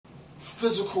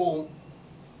physical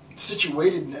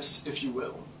situatedness, if you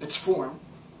will, its form,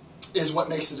 is what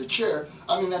makes it a chair,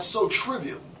 I mean, that's so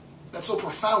trivial. That's so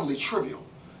profoundly trivial.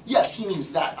 Yes, he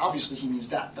means that. Obviously, he means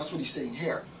that. That's what he's saying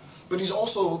here. But he's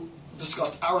also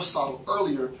discussed Aristotle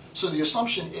earlier, so the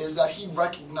assumption is that he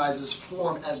recognizes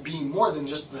form as being more than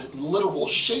just the literal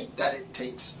shape that it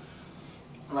takes,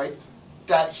 right?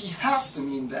 That he has to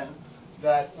mean then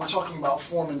that we're talking about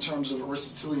form in terms of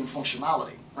Aristotelian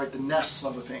functionality, right? The ness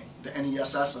of a thing, the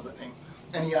NESS of a thing.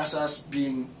 NESS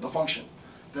being the function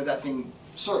that that thing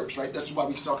serves, right? That's why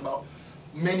we can talk about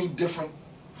many different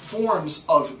forms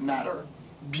of matter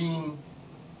being,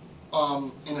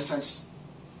 in a sense,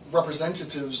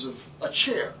 representatives of a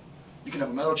chair. You can have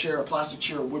a metal chair, a plastic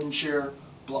chair, a wooden chair,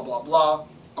 blah, blah, blah,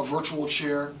 a virtual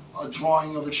chair, a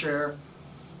drawing of a chair,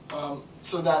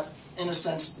 so that, in a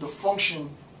sense, the function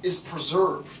is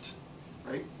preserved,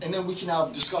 right? And then we can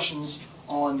have discussions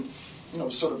on,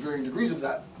 sort of varying degrees of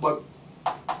that. But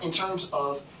in terms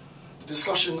of the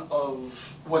discussion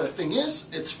of what a thing is,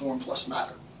 it's form plus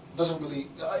matter. Doesn't really,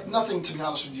 nothing, to be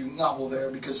honest with you, novel there,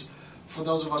 because for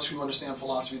those of us who understand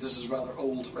philosophy, this is rather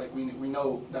old, right? We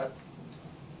know that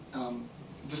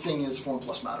the thing is form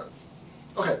plus matter.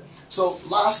 Okay, so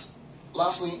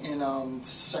lastly in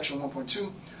section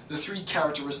 1.2, the three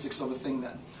characteristics of a thing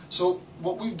then. So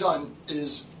what we've done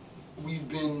is we've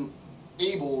been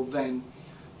able then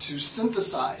to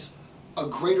synthesize a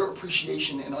greater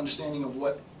appreciation and understanding of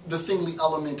what the thingly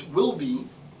element will be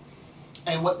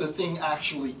and what the thing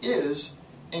actually is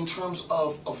in terms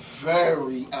of a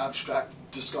very abstract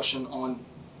discussion on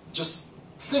just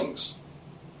things.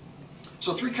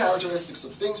 So three characteristics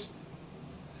of things.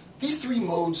 These three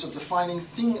modes of defining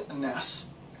thingness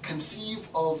conceive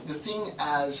of the thing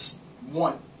as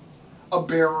one, a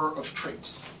bearer of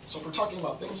traits. So if we're talking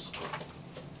about things,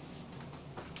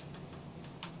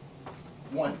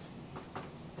 one,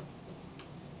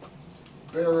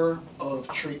 bearer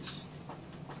of traits.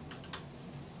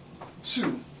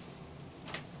 Two,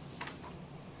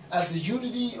 as the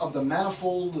unity of the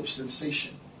manifold of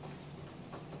sensation.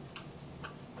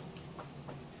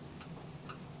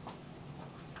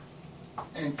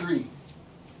 And three,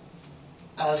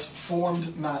 as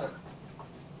formed matter.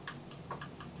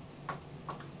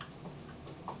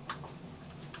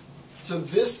 So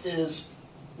this is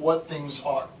what things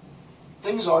are.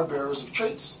 Things are bearers of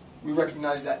traits. We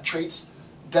recognize that traits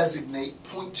designate,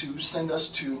 point to, send us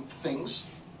to things.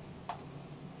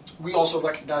 We also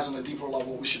recognize on a deeper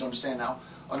level, we should understand now,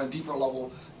 on a deeper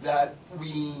level, that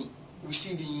we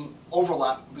see the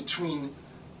overlap between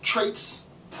traits,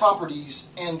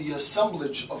 properties, and the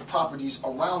assemblage of properties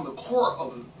around the core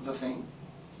of the thing.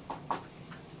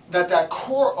 That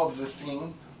core of the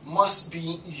thing must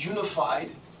be unified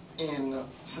in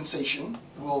sensation.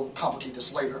 We'll complicate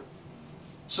this later.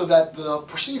 So that the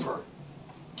perceiver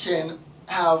can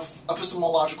have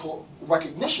epistemological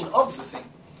recognition of the thing.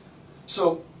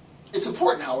 So it's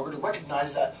important, however, to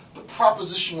recognize that the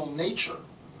propositional nature,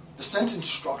 the sentence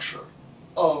structure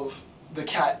of the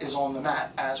cat is on the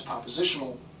mat as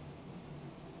propositional,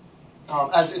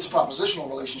 as its propositional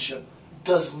relationship,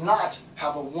 does not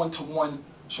have a one-to-one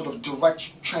sort of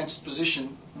direct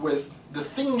transposition with the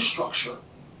thing structure,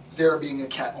 there being a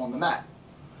cat on the mat,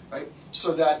 right?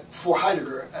 So that for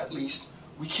Heidegger, at least,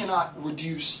 we cannot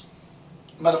reduce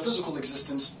metaphysical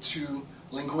existence to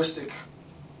linguistic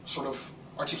sort of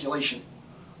articulation.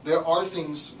 There are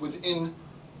things within,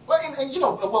 well,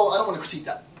 I don't want to critique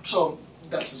that. So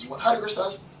this is what Heidegger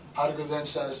says. Heidegger then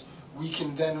says we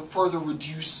can then further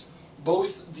reduce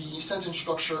both the sentence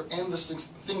structure and the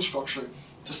thing structure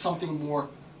to something more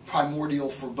primordial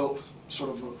for both, sort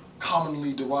of a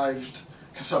commonly derived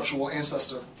conceptual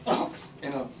ancestor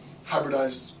in a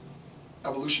hybridized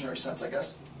evolutionary sense, I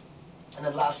guess. And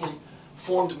then lastly,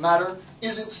 formed matter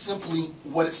isn't simply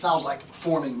what it sounds like,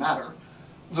 forming matter,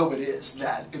 though it is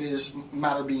that. It is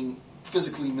matter being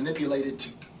physically manipulated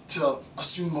to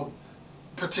assume a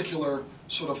particular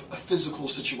sort of a physical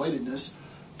situatedness,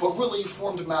 but really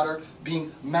formed matter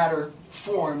being matter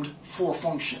formed for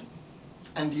function,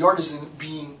 and the artisan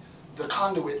being the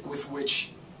conduit with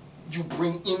which you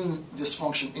bring in this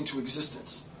function into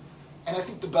existence. And I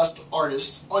think the best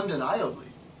artists, undeniably,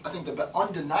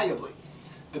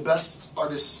 the best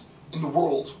artists in the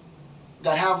world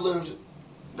that have lived,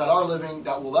 that are living,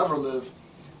 that will ever live,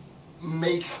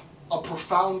 make a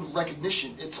profound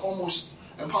recognition. It's almost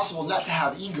impossible not to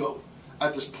have ego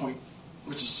at this point,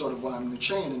 which is sort of why I'm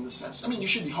Nietzschean in this sense. I mean, you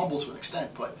should be humble to an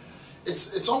extent, but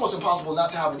it's almost impossible not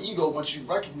to have an ego once you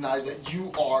recognize that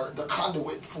you are the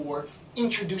conduit for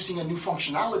introducing a new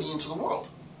functionality into the world.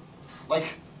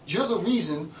 Like, You're the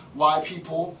reason why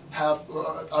people have,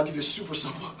 I'll give you a super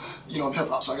simple, I'm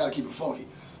hip-hop, so I gotta keep it funky.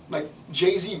 Like,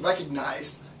 Jay-Z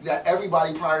recognized that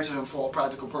everybody prior to him, for all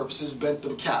practical purposes, bent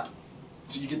the cap.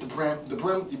 So you get the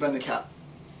brim, you bend the cap.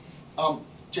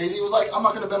 Jay-Z was like, I'm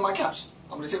not gonna bend my caps.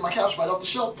 I'm gonna take my caps right off the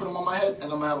shelf, put them on my head, and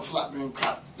I'm gonna have a flat brim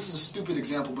cap. This is a stupid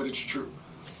example, but it's true.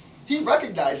 He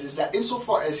recognizes that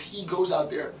insofar as he goes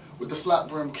out there with the flat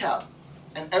brim cap,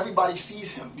 and everybody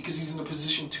sees him because he's in a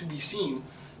position to be seen,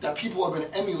 that people are going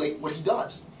to emulate what he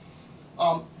does.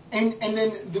 And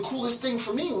then the coolest thing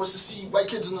for me was to see white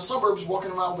kids in the suburbs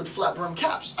walking around with flat brim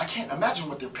caps. I can't imagine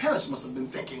what their parents must have been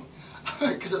thinking,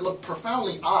 because it looked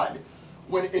profoundly odd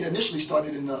when it initially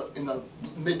started in the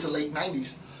mid to late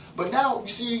 90s. But now you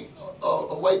see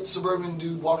a white suburban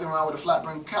dude walking around with a flat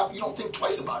brim cap, you don't think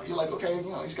twice about it. You're like, okay,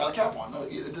 he's got a cap on.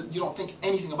 You don't think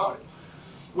anything about it.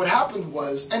 What happened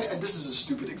was, and this is a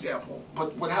stupid example,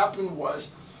 but what happened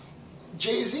was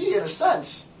Jay-Z, in a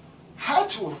sense, had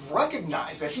to have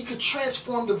recognized that he could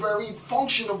transform the very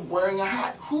function of wearing a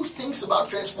hat. Who thinks about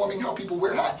transforming how people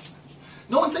wear hats?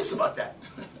 No one thinks about that.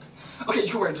 Okay,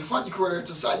 you can wear it to the front, you can wear it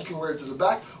to the side, you can wear it to the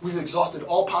back. We've exhausted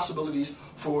all possibilities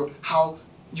for how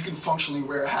you can functionally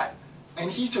wear a hat. And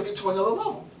he took it to another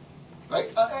level, right?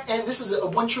 And this is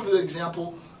one trivial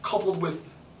example coupled with,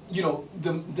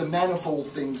 the manifold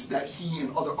things that he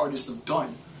and other artists have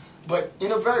done. But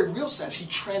in a very real sense, he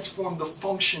transformed the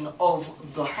function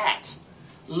of the hat,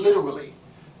 literally,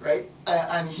 right?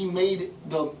 And he made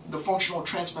the functional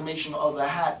transformation of the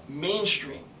hat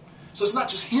mainstream. So it's not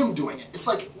just him doing it. It's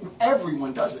like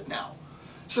everyone does it now.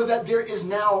 So that there is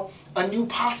now a new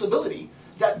possibility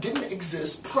that didn't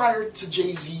exist prior to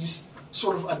Jay-Z's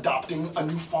sort of adopting a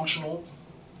new functional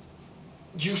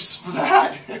use for the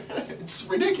hat. It's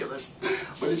ridiculous,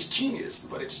 but it's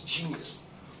genius.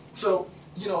 So,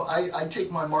 I take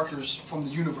my markers from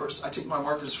the universe. I take my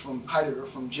markers from Heidegger,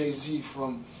 from Jay-Z,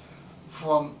 from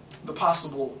the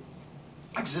possible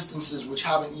existences which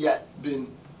haven't yet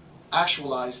been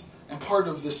actualized, and part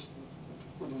of this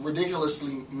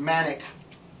ridiculously manic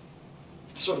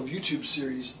sort of YouTube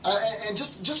series. And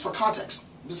just for context,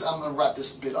 I'm going to wrap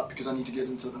this bit up because I need to get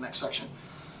into the next section.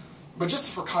 But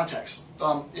just for context,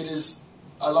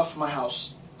 I left my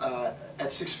house at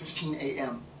 6:15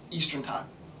 a.m. Eastern Time.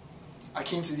 I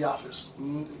came to the office.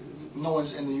 No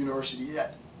one's in the university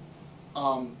yet.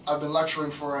 I've been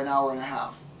lecturing for an hour and a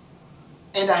half.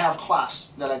 And I have class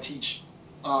that I teach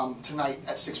tonight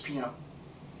at 6 p.m.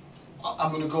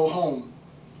 I'm going to go home,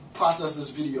 process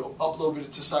this video, upload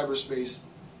it to cyberspace,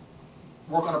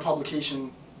 work on a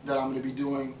publication that I'm going to be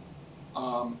doing,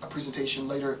 a presentation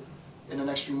later in the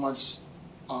next few months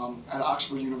at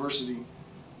Oxford University,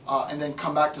 and then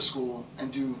come back to school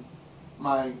and do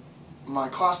my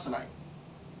class tonight.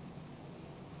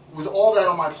 With all that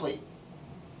on my plate,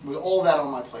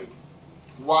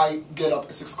 why get up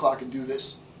at 6 o'clock and do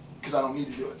this? Because I don't need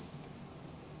to do it.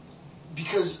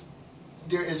 Because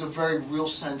there is a very real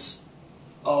sense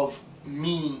of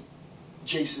me,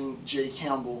 Jason J.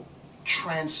 Campbell,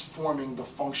 transforming the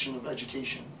function of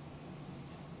education.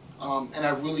 And I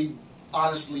really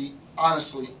honestly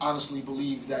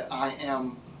believe that I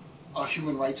am a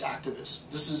human rights activist.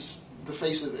 This is the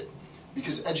face of it,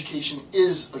 because education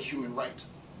is a human right.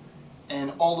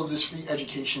 And all of this free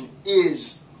education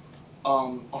is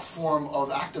a form of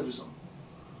activism.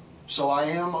 So I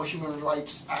am a human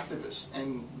rights activist,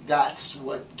 and that's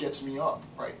what gets me up,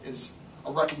 right, is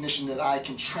a recognition that I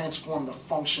can transform the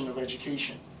function of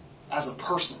education as a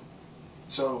person.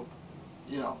 So,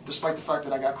 despite the fact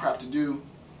that I got crap to do,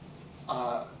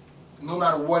 no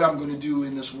matter what I'm going to do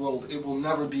in this world, it will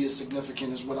never be as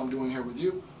significant as what I'm doing here with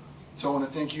you. So I want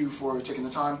to thank you for taking the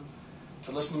time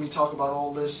to listen to me talk about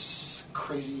all this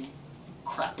crazy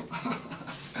crap.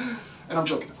 And I'm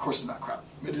joking, of course it's not crap.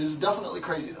 It is definitely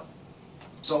crazy though.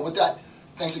 So with that,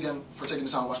 thanks again for taking the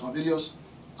time to watch my videos.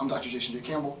 I'm Dr. Jason J.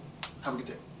 Campbell. Have a good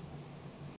day.